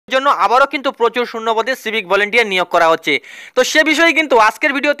জন্য আবারও কিন্তু প্রচুর শূন্যপদে সিভিক ভলেন্টিয়ার নিয়োগ করা হচ্ছে। তো সে বিষয়ে কিন্তু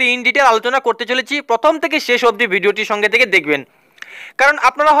আজকের ভিডিওতে ইন ডিটেল আলোচনা করতে চলেছি। প্রথম থেকে শেষ অবধি ভিডিওটি সঙ্গে থেকে দেখবেন, কারণ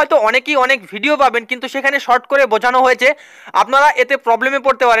আপনারা হয়তো অনেকেই অনেক ভিডিও পাবেন কিন্তু সেখানে শর্ট করে বোঝানো হয়েছে, আপনারা এতে প্রবলেমে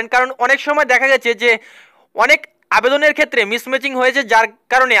পড়তে পারেন। কারণ অনেক সময় দেখা গেছে যে অনেক আবেদনের ক্ষেত্রে মিসম্যাচিং হয়েছে, যার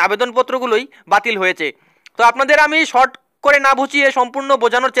কারণে আবেদনপত্রগুলোই বাতিল হয়েছে। তো আপনাদের আমি শর্ট করে না বুঝিয়ে সম্পূর্ণ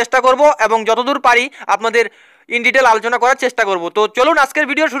বোঝানোর চেষ্টা করব এবং যতদূর পারি আপনাদের ইন ডিটেল আলোচনা করার চেষ্টা করব। তো চলুন আজকের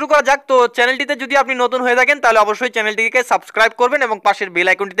ভিডিও শুরু করা যাক। তো চ্যানেলটিতে যদি আপনি নতুন হয়ে থাকেন তাহলে অবশ্যই চ্যানেলটিকে সাবস্ক্রাইব করবেন এবং পাশের বেল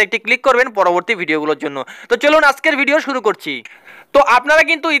আইকনটিতে একটি ক্লিক করবেন পরবর্তী ভিডিওগুলোর জন্য। তো চলুন আজকের ভিডিও শুরু করছি। তো আপনারা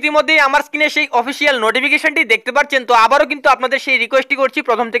কিন্তু ইতিমধ্যেই আমার স্ক্রিনে সেই অফিসিয়াল নোটিফিকেশনটি দেখতে পাচ্ছেন। তো আবারও কিন্তু আপনাদের সেই রিকোয়েস্টই করছি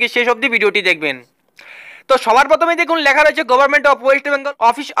প্রথম থেকে শেষ অবধি ভিডিওটি দেখবেন। তো সবার প্রথমে দেখুন লেখা রয়েছে government of West Bengal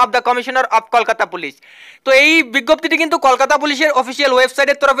office of the commissioner of Kolkata police. তো এই বিজ্ঞপ্তিটি কিন্তু কলকাতা পুলিশের অফিসিয়াল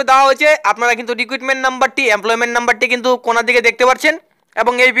ওয়েবসাইটের তরফে দেওয়া হয়েছে। আপনারা কিন্তু রিক্রুটমেন্ট নাম্বারটি, এমপ্লয়মেন্ট নাম্বারটি কিন্তু কোনার দিকে দেখতে পাচ্ছেন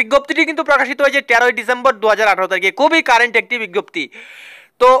এবং এই বিজ্ঞপ্তিটি কিন্তু প্রকাশিত হয়েছে 13 ডিসেম্বর 2018 তারিখে। খুবই কারেন্ট একটি বিজ্ঞপ্তি।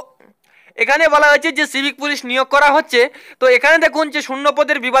 তো এখানে বলা হয়েছে যে সিভিক পুলিশ নিয়োগ করা হচ্ছে। তো এখানে দেখুন যে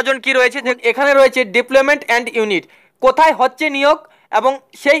শূন্যপদের বিভাজন কি রয়েছে। এখানে রয়েছে ডিপ্লয়মেন্ট অ্যান্ড ইউনিট, কোথায় হচ্ছে নিয়োগ এবং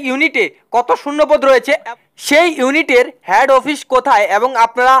সেই ইউনিটে কত শূন্যপদ রয়েছে, সেই ইউনিটের হেড অফিস কোথায় এবং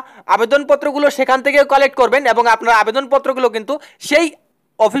আপনারা আবেদনপত্রগুলো সেখান থেকে কালেক্ট করবেন এবং আপনারা আবেদনপত্রগুলো কিন্তু সেই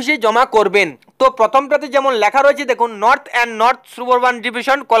অফিসে জমা করবেন। তো প্রথমটাতে যেমন লেখা রয়েছে দেখুন north and north সুবারবান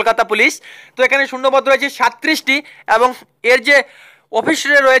division Kolkata police. তো এখানে শূন্যপদ রয়েছে 37টি এবং এর যে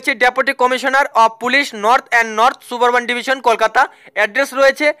অফিসে রয়েছে deputy commissioner of police north and north সুবারবান division Kolkata. Address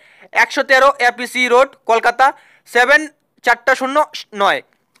রয়েছে 113 এপিসি রোড কলকাতা 7409।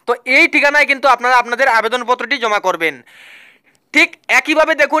 তো এই ঠিকানায় কিন্তু আপনারা আপনাদের আবেদনপত্রটি জমা করবেন। ঠিক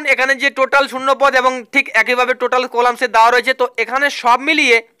একইভাবে দেখুন এখানে যে টোটাল শূন্যপদ এবং ঠিক একইভাবে টোটাল কলামসে দেওয়া রয়েছে। তো এখানে সব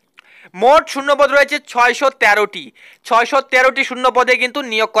মিলিয়ে মোট শূন্যপদ রয়েছে 613টি। 613টি শূন্যপদে কিন্তু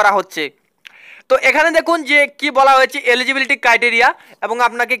নিয়োগ করা হচ্ছে। তো এখানে দেখুন যে কি বলা হয়েছে এলিজিবিলিটি ক্রাইটেরিয়া এবং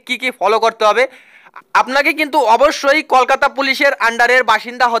আপনাকে কি কি ফলো করতে হবে। আপনাকে কিন্তু অবশ্যই কলকাতা পুলিশের আন্ডারের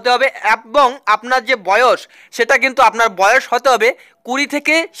বাসিন্দা হতে হবে এবং আপনার যে বয়স সেটা কিন্তু আপনার বয়স হতে হবে 20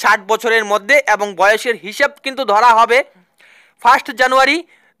 থেকে 60 বছরের মধ্যে এবং বয়সের হিসেব কিন্তু ধরা হবে 1 জানুয়ারি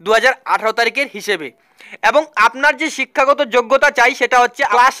 2018 তারিখের হিসেবে। এবং আপনার যে শিক্ষাগত যোগ্যতা চাই সেটা হচ্ছে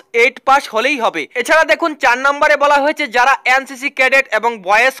ক্লাস 8 পাস হলেই হবে। এছাড়া দেখুন 4 নম্বরে বলা হয়েছে যারা এনসিসি ক্যাডেট এবং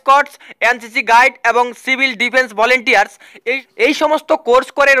বয়েজ স্কাউটস, এনসিসি গাইড এবং সিভিল ডিফেন্স ভলেন্টিয়ার্স এই সমস্ত কোর্স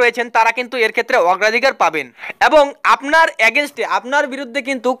করে রয়েছেন তারা কিন্তু এর ক্ষেত্রে অগ্রাধিকার পাবেন। এবং আপনার এগেনস্টে, আপনার বিরুদ্ধে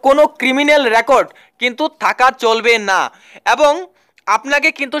কিন্তু কোনো ক্রিমিনাল রেকর্ড কিন্তু থাকা চলবে না এবং আপনাকে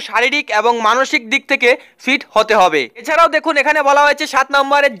কিন্তু শারীরিক এবং মানসিক দিক থেকে ফিট হতে হবে। এছাড়াও দেখুন এখানে বলা হয়েছে 7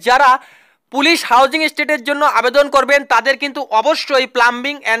 নম্বরে যারা পুলিশ হাউজিং স্টেটের জন্য আবেদন করবেন তাদের কিন্তু অবশ্যই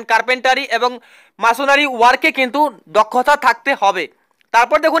প্লাম্বিং অ্যান্ড কার্পেন্টারি এবং মাসোনারি ওয়ার্কে কিন্তু দক্ষতা থাকতে হবে।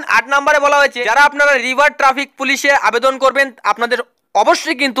 তারপর দেখুন 8 নম্বরে বলা হয়েছে যারা আপনারা রিভার ট্রাফিক পুলিশে আবেদন করবেন আপনাদের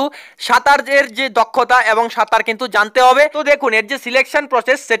অবশ্যই কিন্তু সাঁতারের যে দক্ষতা এবং সাঁতার কিন্তু জানতে হবে। তো দেখুন এর যে সিলেকশন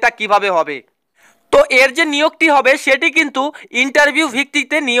প্রসেস সেটা কিভাবে হবে। তো এর যে নিয়োগটি হবে সেটি কিন্তু ইন্টারভিউ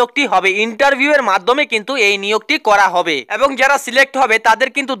ভিত্তিতে নিয়োগটি হবে। ইন্টারভিউয়ের মাধ্যমে কিন্তু এই নিয়োগটি করা হবে এবং যারা সিলেক্ট হবে তাদের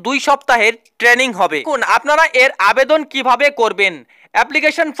কিন্তু 2 সপ্তাহের ট্রেনিং হবে। দেখুন আপনারা এর আবেদন কিভাবে করবেন।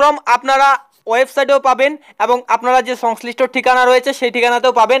 অ্যাপ্লিকেশন ফর্ম আপনারা ওয়েবসাইটেও পাবেন এবং আপনারা যে সংশ্লিষ্ট ঠিকানা রয়েছে সেই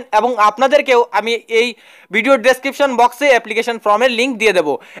ঠিকানাতেও পাবেন এবং আপনাদেরকেও আমি এই ভিডিও ডেসক্রিপশন বক্সে অ্যাপ্লিকেশন ফর্মের লিঙ্ক দিয়ে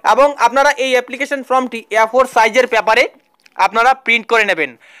দেবো এবং আপনারা এই অ্যাপ্লিকেশন ফর্মটি A4 সাইজের পেপারে আপনারা প্রিন্ট করে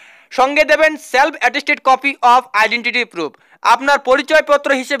নেবেন। সঙ্গে দেবেন self attested copy of identity proof. আপনার পরিচয়পত্র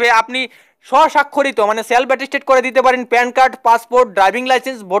হিসেবে আপনি স্বস্বাক্ষরিত মানে সেলফ অ্যাটেস্টেড করে দিতে পারেন pan card, passport, driving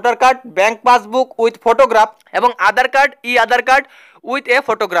licence, voter card, bank passbook with photograph এবং আধার card, Aadhaar card with a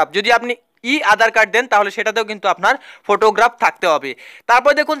photograph. যদি আপনি আধার কার্ড দেন তাহলে সেটাতেও কিন্তু আপনার ফটোগ্রাফ থাকতে হবে।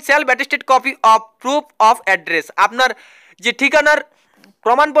 তারপর দেখুন self attested copy of proof of address. আপনার যে ঠিকানার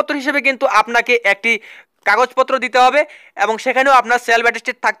প্রমাণপত্র হিসেবে কিন্তু আপনাকে একটি কাগজপত্র দিতে হবে এবং সেখানেও আপনার সেলফ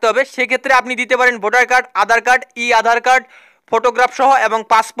অ্যাটেস্টেড থাকতে হবে। সেক্ষেত্রে আপনি দিতে পারেন ভোটার কার্ড, আধার কার্ড, আধার কার্ড, ফটোগ্রাফ সহ এবং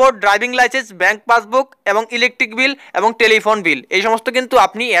passport, driving licence, bank passbook এবং ইলেকট্রিক বিল এবং টেলিফোন বিল। এই সমস্ত কিন্তু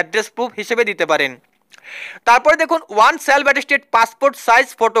আপনি অ্যাড্রেস প্রুফ হিসেবে দিতে পারেন। তারপরে দেখুন 1 self attested passport size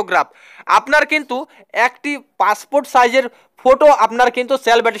photograph. আপনার কিন্তু একটি পাসপোর্ট সাইজের ফটো আপনার কিন্তু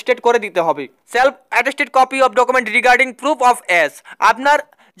সেলফ অ্যাটেস্টেড করে দিতে হবে। Self attested copy of document regarding proof of age. আপনার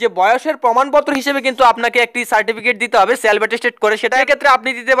যে বয়সের প্রমাণপত্র হিসেবে কিন্তু আপনাকে একটি সার্টিফিকেট দিতে হবে সেলফ অ্যাটেস্টেড করে। সেটার ক্ষেত্রে আপনি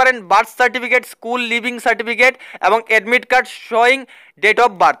দিতে পারেন birth certificate, school living certificate এবং admit card showing date of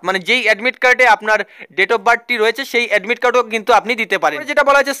birth, মানে যেই অ্যাডমিট কার্ডে আপনার ডেট অফ বার্থটি রয়েছে সেই অ্যাডমিট কার্ডও কিন্তু আপনি দিতে পারেন। যেটা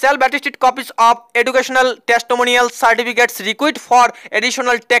বলা হয়েছে self attested copies of educational testimonial certificates required for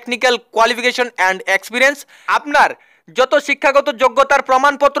additional technical qualification and experience. আপনার যত শিক্ষাগত যোগ্যতার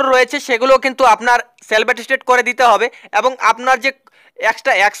প্রমাণপত্র রয়েছে সেগুলো কিন্তু আপনার সেলফ অ্যাটেস্টেড করে দিতে হবে, এবং আপনার যে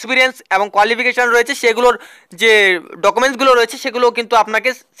এক্সট্রা এক্সপিরিয়েন্স এবং কোয়ালিফিকেশন রয়েছে সেগুলোর যে ডকুমেন্টসগুলো রয়েছে সেগুলো কিন্তু আপনাকে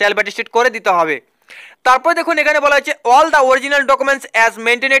সেলফ অ্যাটেস্টেড করে দিতে হবে। তারপরে দেখুন এখানে বলা হয়েছে all the original documents as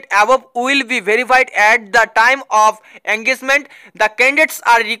মেনটেনেড above will be verified at the time of engagement. The candidates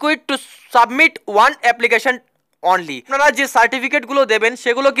are required to submit one application only. আপনারা যে সার্টিফিকেটগুলো দেবেন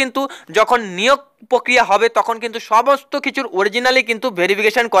সেগুলো কিন্তু যখন নিয়োগ প্রক্রিয়া হবে তখন কিন্তু সমস্ত কিছুর অরিজিনালি কিন্তু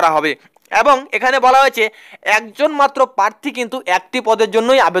ভেরিফিকেশন করা হবে। এবং এখানে বলা হয়েছে একজন মাত্র প্রার্থী কিন্তু একটি পদের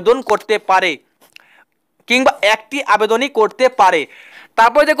জন্যই আবেদন করতে পারে, কিংবা একটি আবেদনই করতে পারে।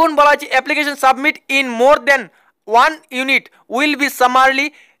 তারপরে দেখুন বলা হয়েছে application submit in more then one unit will be সামারলি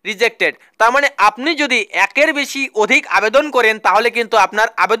rejected. তার মানে আপনি যদি একের বেশি অধিক আবেদন করেন তাহলে কিন্তু আপনার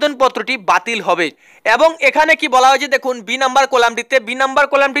আবেদনপত্রটি বাতিল হবে। এবং এখানে কি বলা হয়েছে দেখুন বি নাম্বার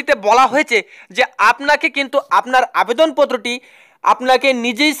কলামটিতে বলা হয়েছে যে আপনাকে কিন্তু আপনার আবেদনপত্রটি আপনাকে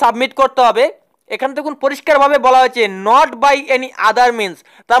নিজেই সাবমিট করতে হবে। এখানে দেখুন পরিষ্কারভাবে বলা হয়েছে not by any other means.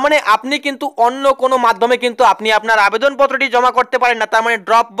 তার মানে আপনি কিন্তু অন্য কোনো মাধ্যমে কিন্তু আপনি আপনার আবেদনপত্রটি জমা করতে পারেন না। তার মানে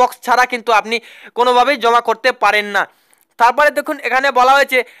ড্রপ বক্স ছাড়া কিন্তু আপনি কোনোভাবেই জমা করতে পারেন না। তারপরে দেখুন এখানে বলা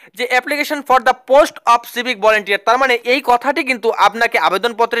হয়েছে যে application for the post of civic volunteer. তার মানে এই কথাটি কিন্তু আপনাকে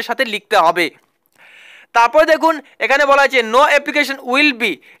আবেদনপত্রের সাথে লিখতে হবে। তারপরে দেখুন এখানে বলা হয়েছে no application will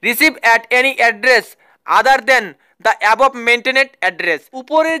be receive at any address other then the above মেনটেনেড address.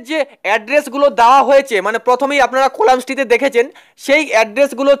 উপরে যে অ্যাড্রেসগুলো দেওয়া হয়েছে মানে প্রথমেই আপনারা কলামসটিতে দেখেছেন সেই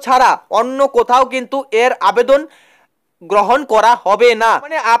অ্যাড্রেসগুলো ছাড়া অন্য কোথাও কিন্তু এর আবেদন গ্রহণ করা হবে না।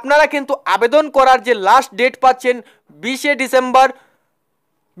 মানে আপনারা কিন্তু আবেদন করার যে লাস্ট ডেট পাচ্ছেন 20শে ডিসেম্বর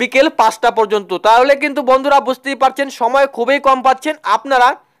বিকেল 5টা পর্যন্ত। তাহলে কিন্তু বন্ধুরা বুঝতেই পারছেন সময় খুবই কম পাচ্ছেন। আপনারা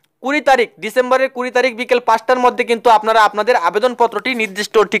 20 তারিখ ডিসেম্বরের 20 তারিখ বিকেল 5টার মধ্যে কিন্তু আপনারা আপনাদের আবেদনপত্রটি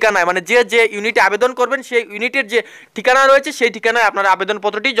নির্দিষ্ট ঠিকানায় মানে যে ইউনিটে আবেদন করবেন সেই ইউনিটের যে ঠিকানা রয়েছে সেই ঠিকানায় আপনারা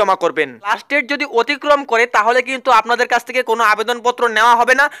আবেদনপত্রটি জমা করবেন। লাস্ট ডেট যদি অতিক্রম করে তাহলে কিন্তু আপনাদের কাছ থেকে কোনো আবেদনপত্র নেওয়া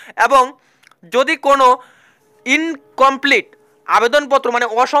হবে না, এবং যদি কোনো ইনকমপ্লিট আবেদনপত্র মানে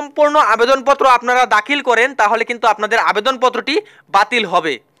অসম্পূর্ণ আবেদনপত্র আপনারা দাখিল করেন তাহলে কিন্তু আপনাদের আবেদনপত্রটি বাতিল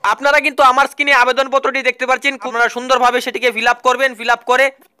হবে। আপনারা কিন্তু আমার স্ক্রিনে আবেদনপত্রটি দেখতে পাচ্ছেন, আপনারা সুন্দরভাবে সেটিকে ফিল আপ করবেন। ফিল আপ করে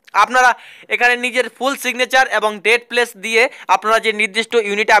আপনারা এখানে নিজের ফুল সিগনেচার এবং ডেট প্লেস দিয়ে আপনারা যে নির্দিষ্ট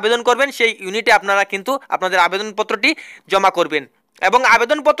ইউনিটে আবেদন করবেন সেই ইউনিটে আপনারা কিন্তু আপনাদের আবেদনপত্রটি জমা করবেন। এবং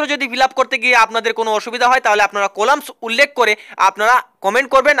আবেদনপত্র যদি ফিল আপ করতে গিয়ে আপনাদের কোনো অসুবিধা হয় তাহলে আপনারা কলামস উল্লেখ করে আপনারা কমেন্ট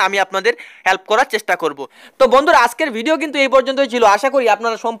করবেন, আমি আপনাদের হেল্প করার চেষ্টা করব। তো বন্ধুরা আজকের ভিডিও কিন্তু এই পর্যন্তই ছিল, আশা করি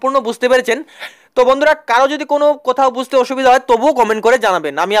আপনারা সম্পূর্ণ বুঝতে পেরেছেন। তো বন্ধুরা কারো যদি কোনো কোথাও বুঝতে অসুবিধা হয় তবুও কমেন্ট করে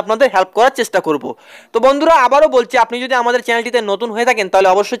জানাবেন, আমি আপনাদের হেল্প করার চেষ্টা করব। তো বন্ধুরা আবারও বলছি আপনি যদি আমাদের চ্যানেলটিতে নতুন হয়ে থাকেন তাহলে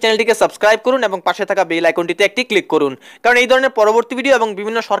অবশ্যই চ্যানেলটিকে সাবস্ক্রাইব করুন এবং পাশে থাকা বেল আইকনটিতে একটি ক্লিক করুন, কারণ এই ধরনের পরবর্তী ভিডিও এবং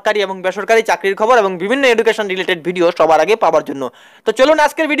বিভিন্ন সরকারি এবং বেসরকারি চাকরির খবর এবং বিভিন্ন এডুকেশন রিলেটেড ভিডিও সবার আগে পাওয়ার জন্য। তো চলুন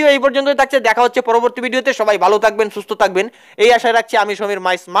আজকের ভিডিও এই পর্যন্তই থাকছে, দেখা হচ্ছে পরবর্তী ভিডিওতে। সবাই ভালো থাকবেন, সুস্থ থাকবেন এই আশায় রাখছি আমি সমীর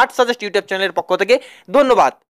মাই স্মার্ট সাজেস্ট ইউটিউব চ্যানেলের পক্ষ থেকে। ধন্যবাদ।